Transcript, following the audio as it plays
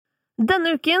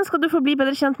Denne uken skal du få bli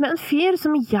bedre kjent med en fyr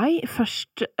som jeg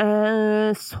først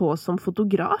så som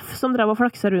fotograf, som drev og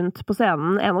flaksa rundt på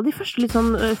scenen. En av de første litt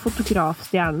sånn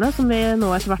fotografstjernene, som vi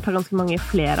nå etter hvert har ganske mange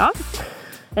flere av.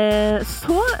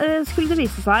 Så skulle det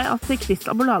vise seg at Chris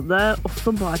Abolade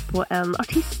også bar på en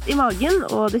artist i magen,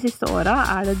 og de siste åra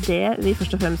det vi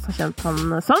først og fremst har kjent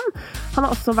han som. Han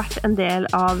har også vært en del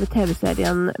av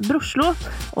TV-serien Broslo,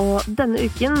 og denne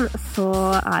uken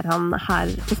så han her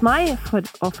hos meg for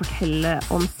å fortelle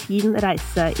om sin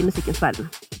reise i musikkens verden.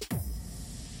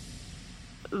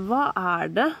 Hva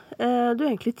det du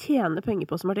egentlig tjener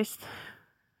penger på som artist?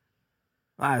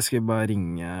 Nei, jeg skulle bare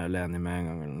ringe Leni med en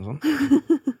gang eller noe sånt.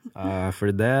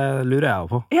 Fordi det lurer jeg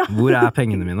på. Ja. Hvor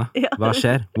pengene mine? Hva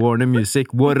skjer? Warner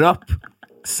Music, what up?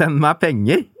 Send meg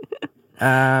penger!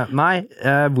 Nei,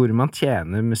 hvor man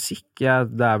tjener musikk,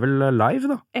 det vel live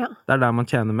da. Ja. Det der man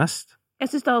tjener mest. Jeg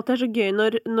synes det alltid så gøy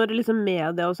når liksom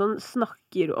media og sånn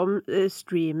snakker om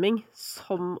streaming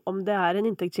som om det en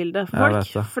inntektskilde for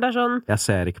folk. For det sånn... Jeg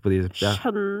ser ikke på de...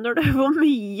 Skjønner du hvor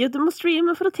mye du må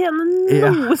streame for å tjene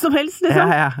noe som helst,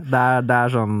 liksom? Ja. Det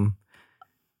sånn...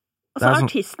 Altså,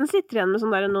 artisten sitter igjen med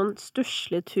sånn der noen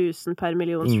stusslige 1000 per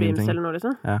million streams eller noe,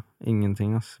 liksom? Ja,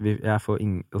 ingenting, altså. Jeg får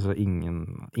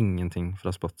ingenting fra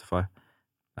Spotify.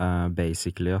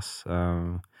 Basically,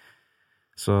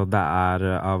 så det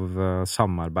av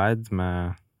samarbeid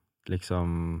med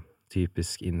liksom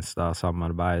typisk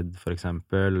Insta-samarbeid, for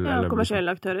eksempel. Ja, eller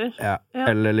kommersielle aktører. Ja,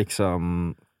 eller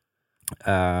liksom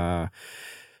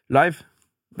live.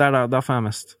 Da får jeg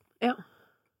mest. Ja.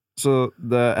 Så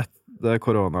det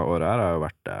koronaåret har jo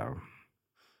vært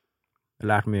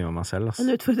lært mye om meg selv, altså.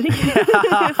 En utfordring,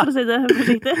 for å si det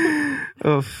forsiktig.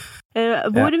 Uff.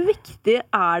 Hvor viktig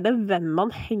det hvem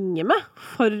man henger med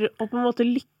for å på en måte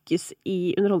lykkes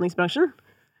i underholdningsbransjen?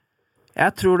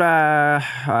 Jeg tror det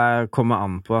kommer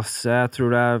an på, ass. Jeg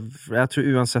tror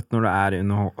uansett når du i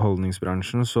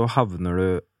underholdningsbransjen, så havner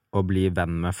du å bli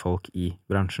venn med folk i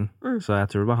bransjen. Så jeg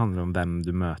tror det bare handler om hvem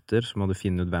du møter, så må du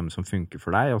finne ut hvem som funker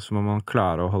for deg, og så må man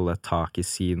klare å holde et tak i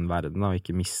sin verden, og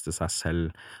ikke miste seg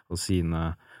selv og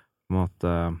sine, på en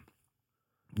måte,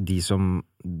 de som...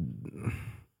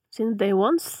 Sine day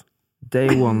ones?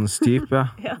 Day ones type,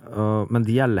 ja. Men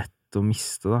de lett å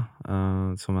miste, da,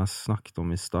 som jeg snakket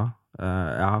om i sted.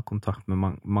 Jeg har kontakt med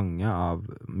mange av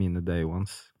mine day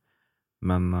ones,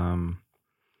 men...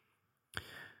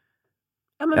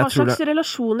 Ja, men hva slags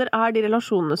relasjoner de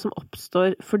relasjonene som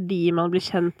oppstår fordi man blir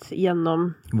kjent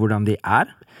gjennom... Hvordan de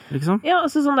liksom? Ja,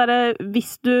 altså sånn der,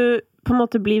 hvis du på en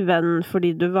måte blir venn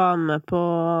fordi du var med på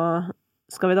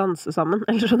Skal vi danse sammen,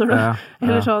 eller skjønner du? Ja.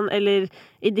 Eller sånn, eller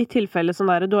i ditt tilfelle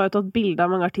sånn der, du har jo tatt bilder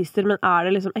av mange artister, men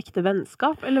det liksom ekte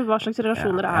vennskap, eller hva slags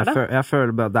relasjoner det? Jeg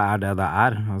føler bare det det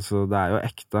altså det jo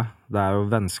ekte, det jo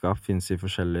vennskap, finnes i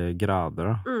forskjellige grader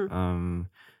da.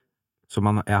 Så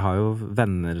jeg har jo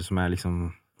venner som jeg liksom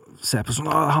ser på sånn,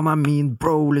 han min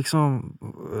bro, liksom,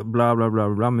 bla bla bla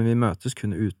bla, men vi møtes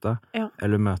kun ute,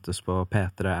 eller møtes på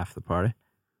P3 afterparty,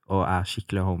 og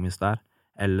skikkelig homies der,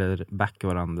 eller backer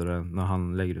hverandre når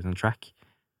han legger ut en track,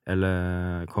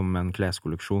 eller kommer med en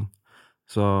kleskolleksjon.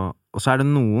 Og så det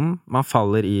noen, man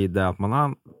faller i det at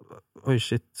man oi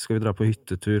shit, skal vi dra på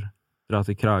hyttetur, dra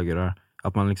til Kragerø,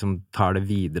 at man liksom tar det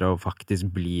videre og faktisk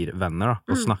blir venner da,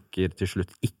 og snakker til slutt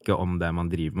ikke om det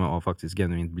man driver med, og faktisk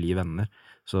genuint blir venner.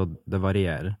 Så det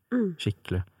varierer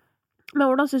skikkelig. Men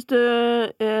hvordan synes du,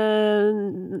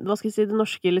 hva skal jeg si, det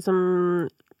norske liksom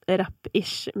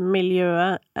rap-ish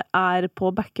miljøet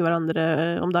på å backe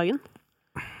hverandre om dagen?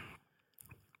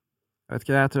 Jeg vet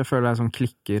ikke, jeg føler det sånn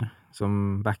klikker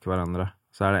som backer hverandre.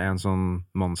 Så det en sånn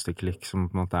monsterklikk som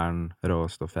på en måte den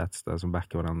råeste og feteste som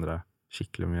backer hverandre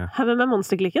skikkelig mye. Hvem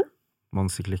monsterklikken?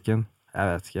 Monsterklikken? Jeg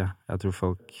vet ikke. Jeg tror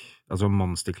folk... Altså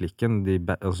monsterklikken, de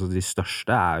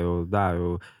største det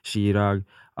jo Chirag,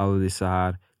 alle disse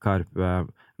her,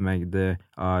 Karpe, Magdi,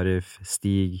 Arif,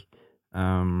 Stig,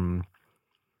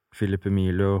 Philip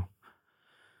Emilio.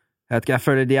 Jeg vet ikke, jeg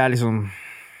føler de liksom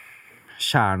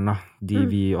kjerna, de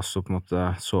vi også på en måte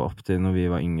så opp til når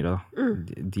vi var yngre da.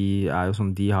 De jo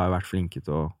sånn, de har jo vært flinke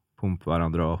til å pumpe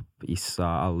hverandre opp,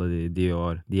 Issa, alle de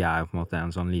år. De jo på en måte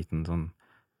en sånn liten sånn,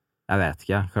 jeg vet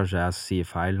ikke, kanskje jeg sier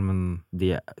feil, men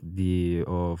de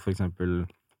og for eksempel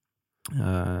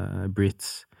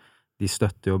Brits, de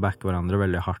støtter jo og backer hverandre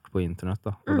veldig hardt på internett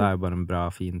da, og det jo bare en bra,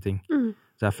 fin ting.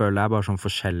 Så jeg føler det bare sånn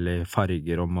forskjellige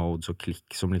farger og modes og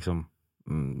klikk som liksom,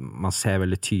 man ser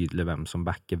veldig tydelig hvem som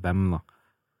backer hvem da.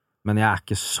 Men jeg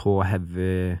ikke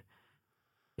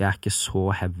så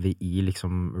heavy i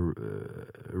liksom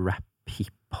rap,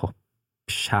 hip-hop,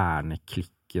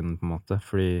 kjerneklikken på en måte,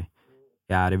 fordi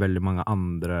jeg I veldig mange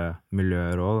andre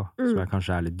miljøer også, da, som jeg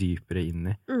kanskje litt dypere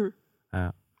inn I.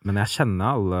 Men jeg kjenner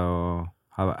alle, og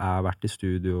jeg har vært I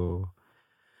studio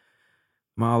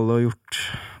med alle og gjort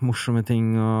morsomme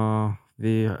ting, og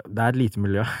det et lite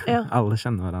miljø. Alle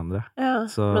kjenner hverandre.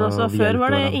 Så men altså, før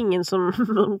var det ingen som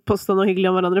postet noe hyggelig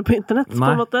om hverandre på internett, på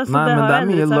en måte. Så men det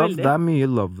mye love. Det mye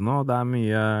love nå. Det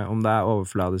mye, om det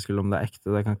overfladisk eller om det ekte,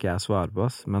 det kan ikke jeg svare på,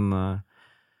 men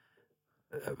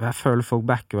jeg føler folk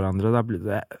backer hverandre.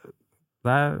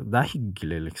 Det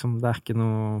hyggelig, liksom. Det ikke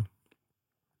noe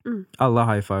Alle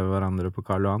high-five hverandre på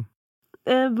Karl Johan.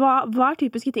 Hva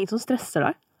typiske ting som stresser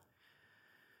deg?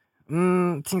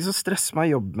 Ting som stresser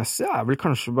meg jobbmessig vel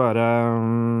kanskje bare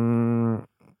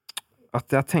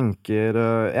at jeg tenker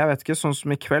jeg vet ikke, sånn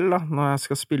som I kveld da, når jeg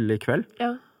skal spille I kveld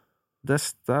da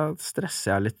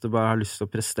stresser jeg litt og bare har lyst til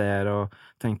å prestere og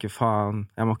tenker, faen,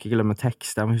 jeg må ikke glemme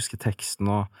tekst, jeg må huske teksten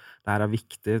og det her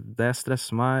viktig, det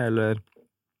stresser meg eller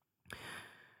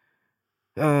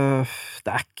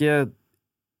det ikke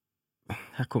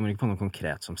jeg kommer ikke på noe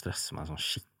konkret som stresser meg sånn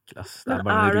skikkelig. Det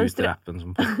bare den ruterappen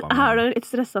som popper meg. Du litt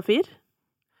stresset fyr?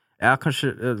 Ja, kanskje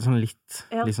sånn litt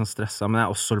sånn stresset, men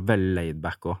jeg også veldig laid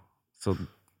back også. Så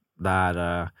det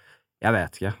jeg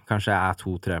vet ikke, kanskje jeg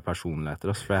 2-3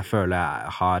 personligheter også, for jeg føler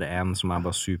jeg har en som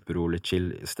bare superrolig,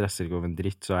 chill, stresser ikke over en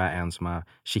dritt, så har jeg en som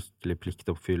skikkelig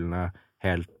pliktoppfyllende,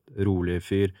 helt rolig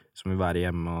fyr, som vil være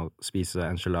hjemme og spise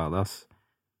enchiladas,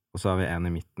 og så har vi en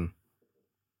I midten,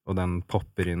 og den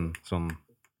popper inn sånn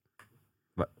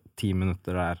 10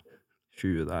 minutter der,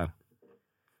 20 der.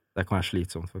 Det kan være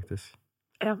slitsomt, faktisk.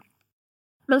 Ja.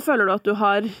 Men føler du at du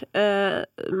har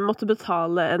måttet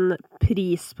betale en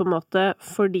pris, på en måte,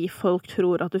 fordi folk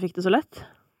tror at du fikk det så lett?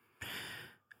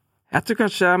 Jeg tror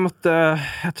kanskje jeg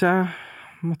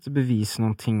måtte bevise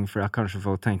noen ting, for kanskje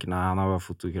folk tenker, nei, han bare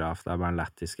fotograf, det bare en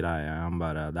lættis greie,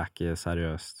 det ikke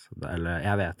seriøst. Eller,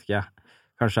 jeg vet ikke.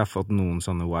 Kanskje jeg har fått noen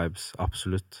sånne vibes,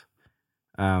 absolutt.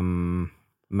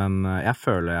 Men jeg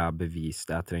føler jeg har bevist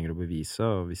det jeg trenger å bevise,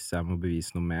 og hvis jeg må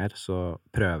bevise noe mer, så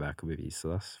prøver jeg ikke å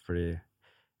bevise det, fordi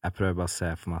jeg prøver bare å se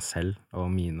for meg selv og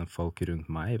mine folk rundt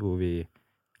meg, hvor vi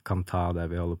kan ta det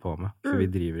vi holder på med. For jeg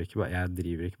driver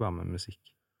ikke bare med musikk.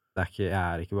 Jeg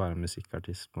ikke bare en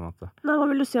musikkartist, på en måte. Nei, hva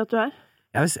vil du si at du er?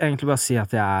 Jeg vil egentlig bare si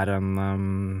at jeg en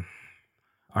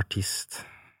artist.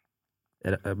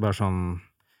 Bare sånn,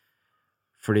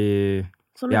 fordi...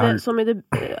 Som i det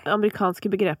amerikanske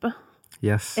begrepet?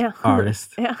 Yes,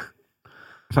 artist.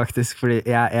 Faktisk, fordi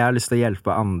jeg har lyst til å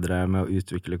hjelpe andre med å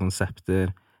utvikle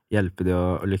konsepter, hjelpe de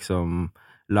å liksom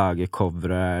lage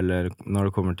covere, eller når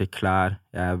det kommer til klær,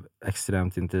 jeg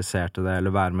ekstremt interessert I det,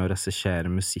 eller være med å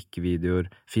regissere musikkvideoer,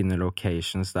 finne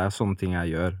locations, det sånne ting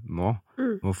jeg gjør nå,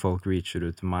 hvor folk reacher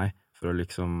ut til meg for å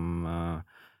liksom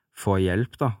få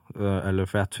hjelp da, eller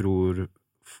for jeg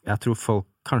tror folk,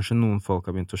 kanskje noen folk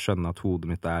har begynt å skjønne at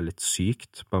hodet mitt litt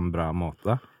sykt på en bra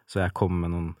måte, så jeg kommer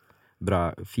med noen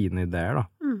bra, fine ideer da.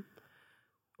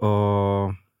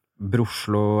 Og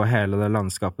Broslo og hele det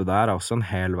landskapet der også en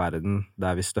hel verden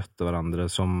der vi støtter hverandre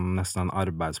som nesten en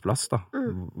arbeidsplass da,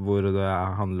 hvor det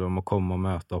handler om å komme og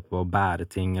møte opp og bære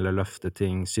ting eller løfte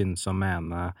ting, synes og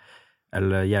mene,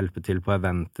 eller hjelpe til på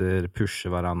eventer, pushe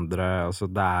hverandre, altså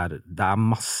det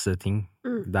masse ting.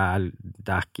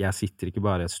 Jeg sitter ikke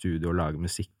bare I et studio og lager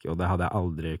musikk, og det hadde jeg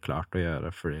aldri klart å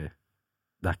gjøre, fordi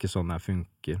det ikke sånn jeg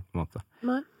funker, på en måte.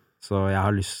 Nei. Så jeg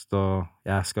har lyst til å...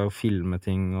 Jeg skal jo filme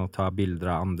ting og ta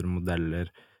bilder av andre modeller.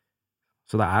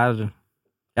 Så det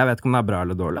Jeg vet ikke om det bra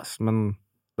eller dårlig, men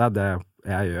det det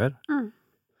jeg gjør.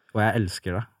 Og jeg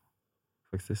elsker det,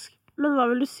 faktisk. Men hva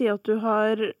vil du si at du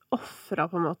har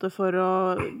offret, på en måte, for å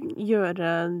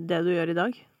gjøre det du gjør I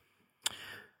dag?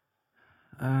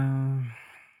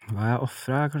 Hva jeg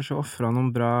offret? Jeg kanskje offret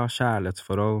noen bra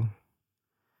kjærlighetsforhold.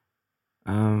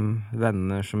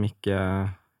 Venner som ikke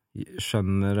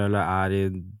skjønner eller I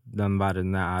den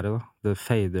verden jeg I da. Det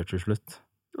fader til slutt.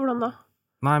 Hvordan da?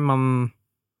 Nei,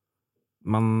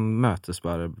 man møtes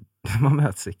bare. Man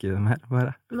møtes ikke mer,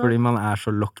 bare. Nei. Fordi man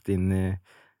så locked inn I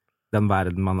den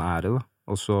verden man I da.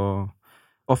 Og så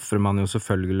offrer man jo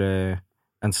selvfølgelig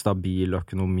en stabil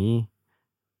økonomi.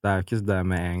 Det jo ikke det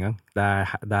med en gang.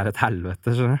 Det et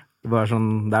helvete, skjønner du? Bare sånn,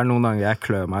 det noen ganger jeg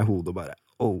klør meg I hodet og bare,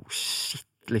 oh shit,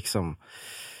 liksom.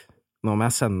 Nå må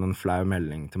jeg sende en flau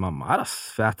melding til mamma her, ass,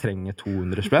 for jeg trenger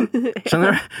 200 spenn.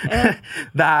 Skjønner du?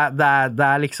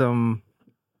 det liksom...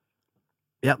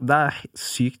 Ja, det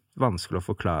sykt vanskelig å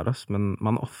forklare oss, men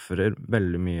man offrer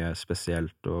veldig mye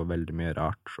spesielt og veldig mye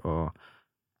rart, og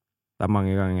det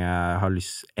mange ganger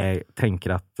jeg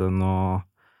tenker at nå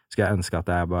skal jeg ønske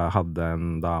at jeg bare hadde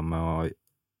en dame og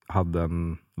hadde en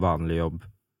vanlig jobb,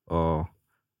 og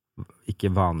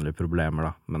ikke vanlige problemer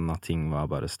da, men at ting var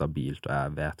bare stabilt, og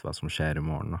jeg vet hva som skjer I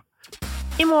morgen da.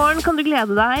 I morgen kan du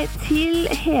glede deg til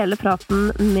hele praten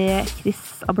med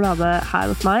Chris Ablade her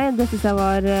hos meg. Det synes jeg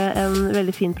var en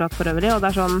veldig fin prat for øvrig, og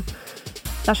det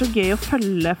er så gøy å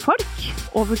følge folk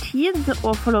over tid,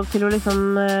 og få lov til å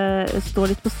liksom stå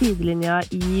litt på sidelinja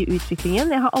I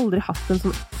utviklingen. Jeg har aldri hatt en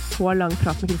så lang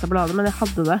prat med Chris Ablade, men jeg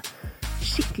hadde det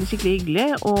skikkelig hyggelig,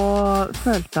 og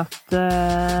følte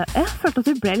at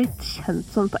vi ble litt kjent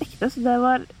sånn på ekte, så det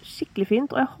var skikkelig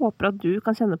fint, og jeg håper at du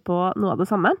kan kjenne på noe av det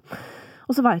samme.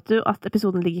 Og så vet du at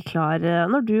episoden ligger klar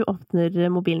når du åpner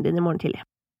mobilen din I morgen tidlig.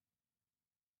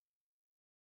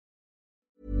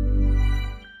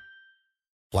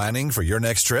 Planning for your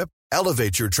next trip?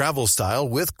 Elevate your travel style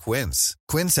with Quince.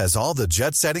 Quince has all the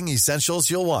jet-setting essentials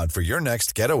you'll want for your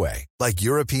next getaway, like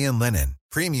European linen,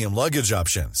 premium luggage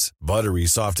options, buttery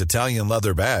soft Italian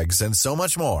leather bags, and so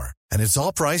much more. And it's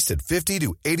all priced at 50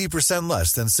 to 80%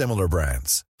 less than similar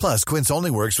brands. Plus, Quince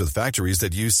only works with factories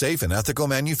that use safe and ethical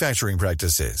manufacturing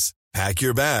practices. Pack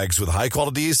your bags with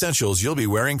high-quality essentials you'll be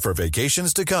wearing for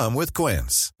vacations to come with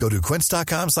Quince. Go to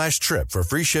quince.com/trip for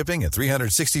free shipping and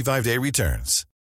 365-day returns.